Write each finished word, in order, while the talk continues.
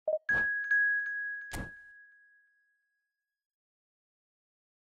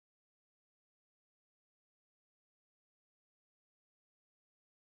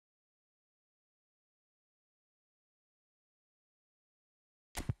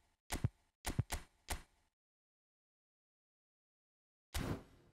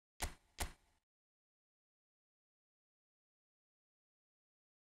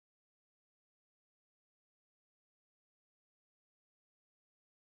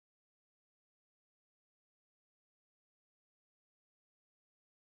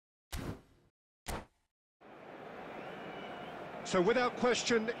So without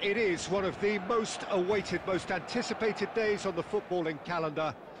question, it is one of the most awaited, most anticipated days on the footballing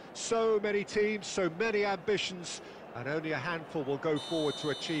calendar. So many teams, so many ambitions, and only a handful will go forward to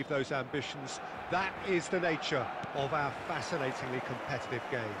achieve those ambitions. That is the nature of our fascinatingly competitive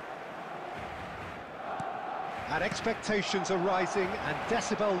game. And expectations are rising, and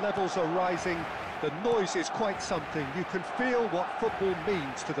decibel levels are rising. The noise is quite something. You can feel what football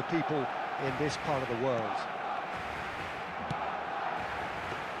means to the people in this part of the world.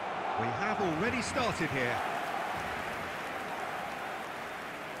 We have already started here.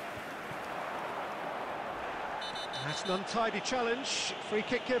 That's an untidy challenge. Free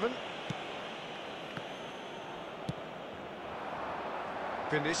kick given.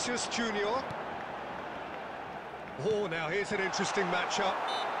 Vinicius Junior. Oh, now here's an interesting matchup.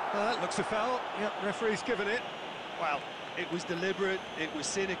 That looks a foul. Yep, referee's given it. Well, it was deliberate, it was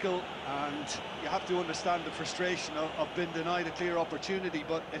cynical, and you have to understand the frustration of being denied a clear opportunity,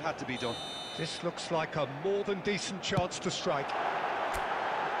 but it had to be done. This looks like a more than decent chance to strike.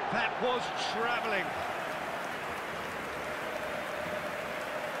 That was travelling.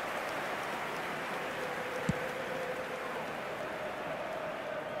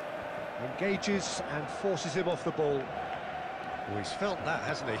 Engages and forces him off the ball. Oh, he's felt that,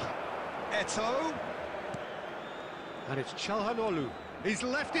 hasn't he? Eto'o. And it's Calhanoglu. He's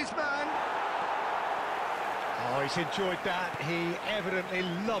left his man. Oh, he's enjoyed that. He evidently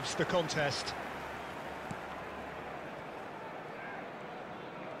loves the contest.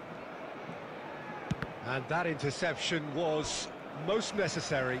 And that interception was most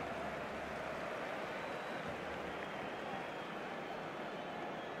necessary.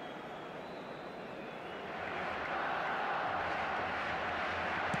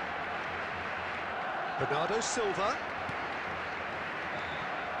 Bernardo Silva.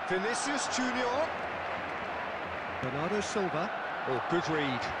 Vinicius Junior. Bernardo Silva. Oh, good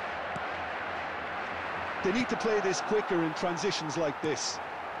read. They need to play this quicker in transitions like this.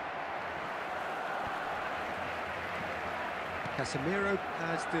 Casemiro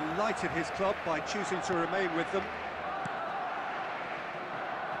has delighted his club by choosing to remain with them.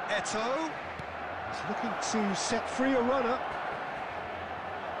 Eto'o. He's looking to set free a runner.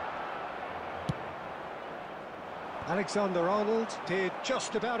 Alexander-Arnold did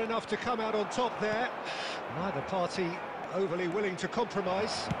just about enough to come out on top there. Neither party overly willing to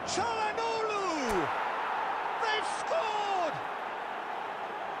compromise. Calhanoglu! They've scored!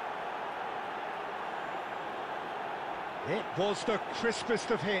 It was the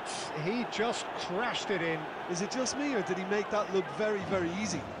crispest of hits. He just crashed it in. Is it just me, or did he make that look very, very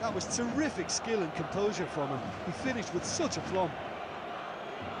easy? That was terrific skill and composure from him. He finished with such aplomb.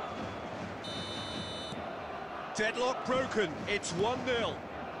 Deadlock broken, it's 1-0.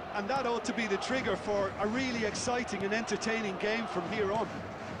 And that ought to be the trigger for a really exciting and entertaining game from here on.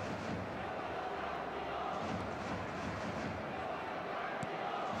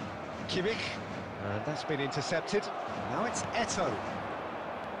 Kimmich, and that's been intercepted. Now it's Eto'o.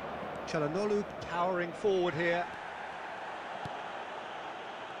 Calhanoglu powering forward here.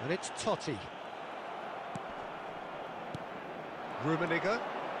 And it's Totti. Rummenigge.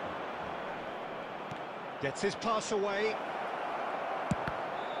 Gets his pass away.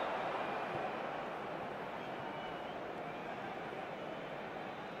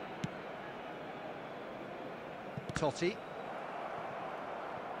 Totti.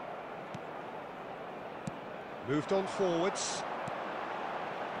 Moved on forwards.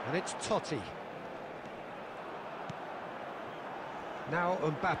 And it's Totti. Now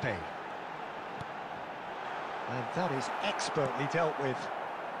Mbappe. And that is expertly dealt with.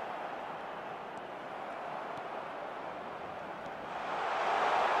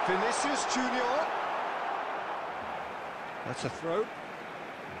 Vinicius Junior. That's a throw.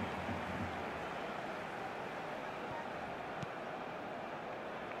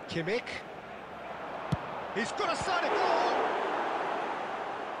 Kimmich. He's got a side of goal.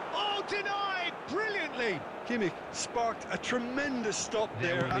 Oh, denied brilliantly. Kimmich sparked a tremendous stop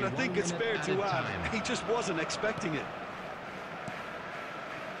there, and I think it's fair to add, he just wasn't expecting it.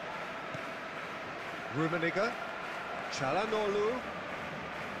 Rummenigge. Calhanoglu.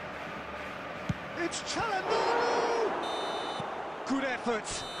 It's Calhanoglu! Good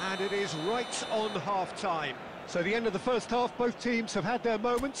effort, and it is right on half-time. So the end of the first half, both teams have had their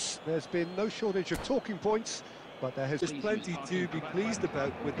moments. There's been no shortage of talking points, but there's plenty to be pleased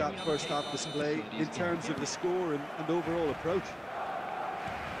about with that first half display in terms of the score and overall approach.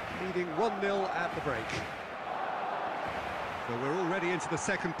 Leading 1-0 at the break. So we're already into the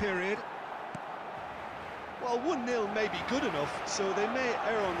second period. Well, Well, 1-0 may be good enough, so they may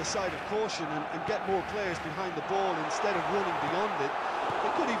err on the side of caution and get more players behind the ball instead of running beyond it. They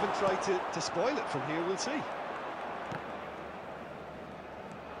could even try to spoil it from here, we'll see.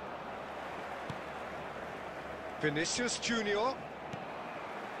 Vinicius Junior.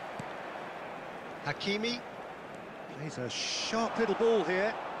 Hakimi. Plays a sharp little ball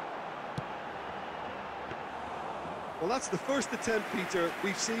here. Well, that's the first attempt, Peter,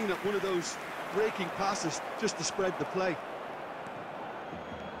 we've seen at one of those breaking passes just to spread the play.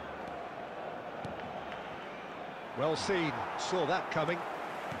 Well seen, saw that coming.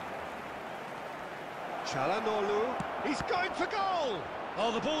 Calhanoglu, he's going for goal!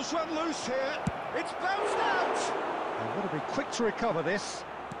 Oh, the ball's run loose here. It's bounced out! They've got to be quick to recover this.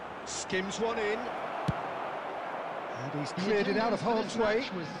 Skims one in. And he's cleared it out of harm's way.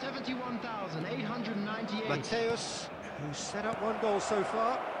 Was 71,898. Mateus, who's set up one goal so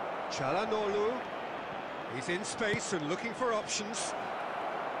far. Calhanoglu, he's in space and looking for options.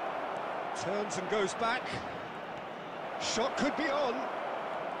 Turns and goes back. Shot could be on.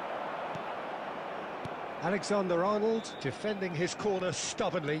 Alexander-Arnold, defending his corner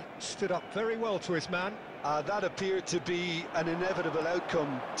stubbornly, stood up very well to his man. That appeared to be an inevitable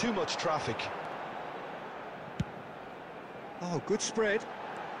outcome. Too much traffic. Oh, good spread.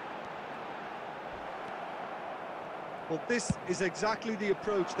 Well, this is exactly the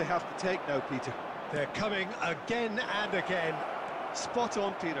approach they have to take now, Peter. They're coming again and again. Spot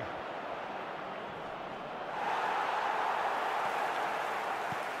on, Peter.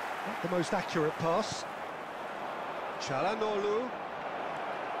 Not the most accurate pass. Calhanoglu.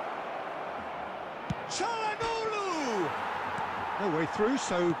 Calhanoglu! No way through,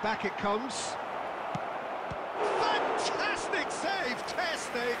 so back it comes. Fantastic save, Ter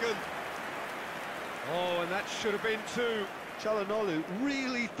Stegen! Oh, and that should have been two. Calhanoglu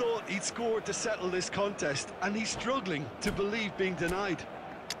really thought he'd scored to settle this contest, and he's struggling to believe being denied.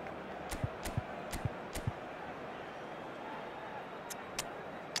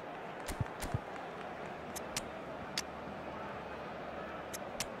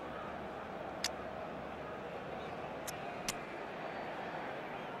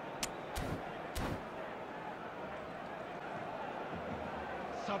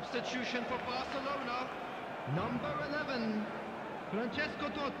 Substitution for Barcelona. Number 11, Francesco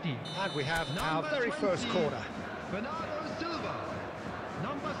Totti. And we have our Number very 20, first corner. Bernardo Silva.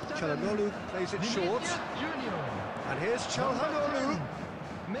 Number 7, Calhanoglu plays it short. Vinicius Junior. And here's Calhanoglu.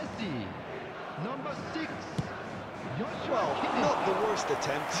 Messi. Number 6, Joshua Well, Kimmich. not the worst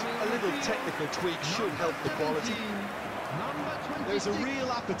attempt. A little technical tweak should help the quality. There's a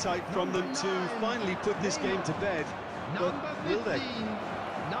real appetite from them to finally put this game to bed, but will they?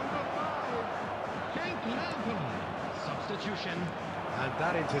 Number 5, substitution. And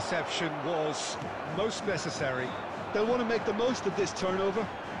that interception was most necessary. They'll want to make the most of this turnover.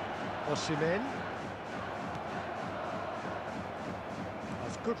 Osimhen.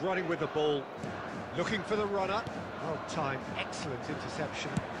 That's good running with the ball. Looking for the runner. Well timed, excellent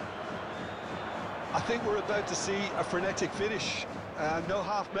interception. I think we're about to see a frenetic finish. No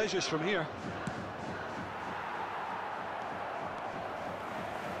half measures from here.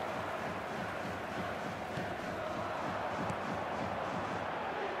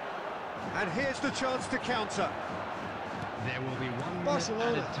 And here's the chance to counter. There will be 1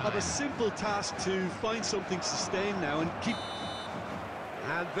 Barcelona minute at a time. have a simple task to find something sustained now and keep...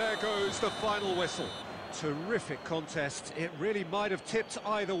 And there goes the final whistle. Terrific contest. It really might have tipped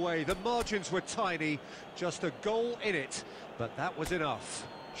either way. The margins were tiny, just a goal in it, but that was enough.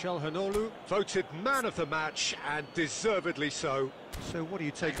 Calhanoglu voted man of the match, and deservedly so. So what do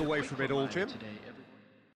you take away from it all, Jim? Today,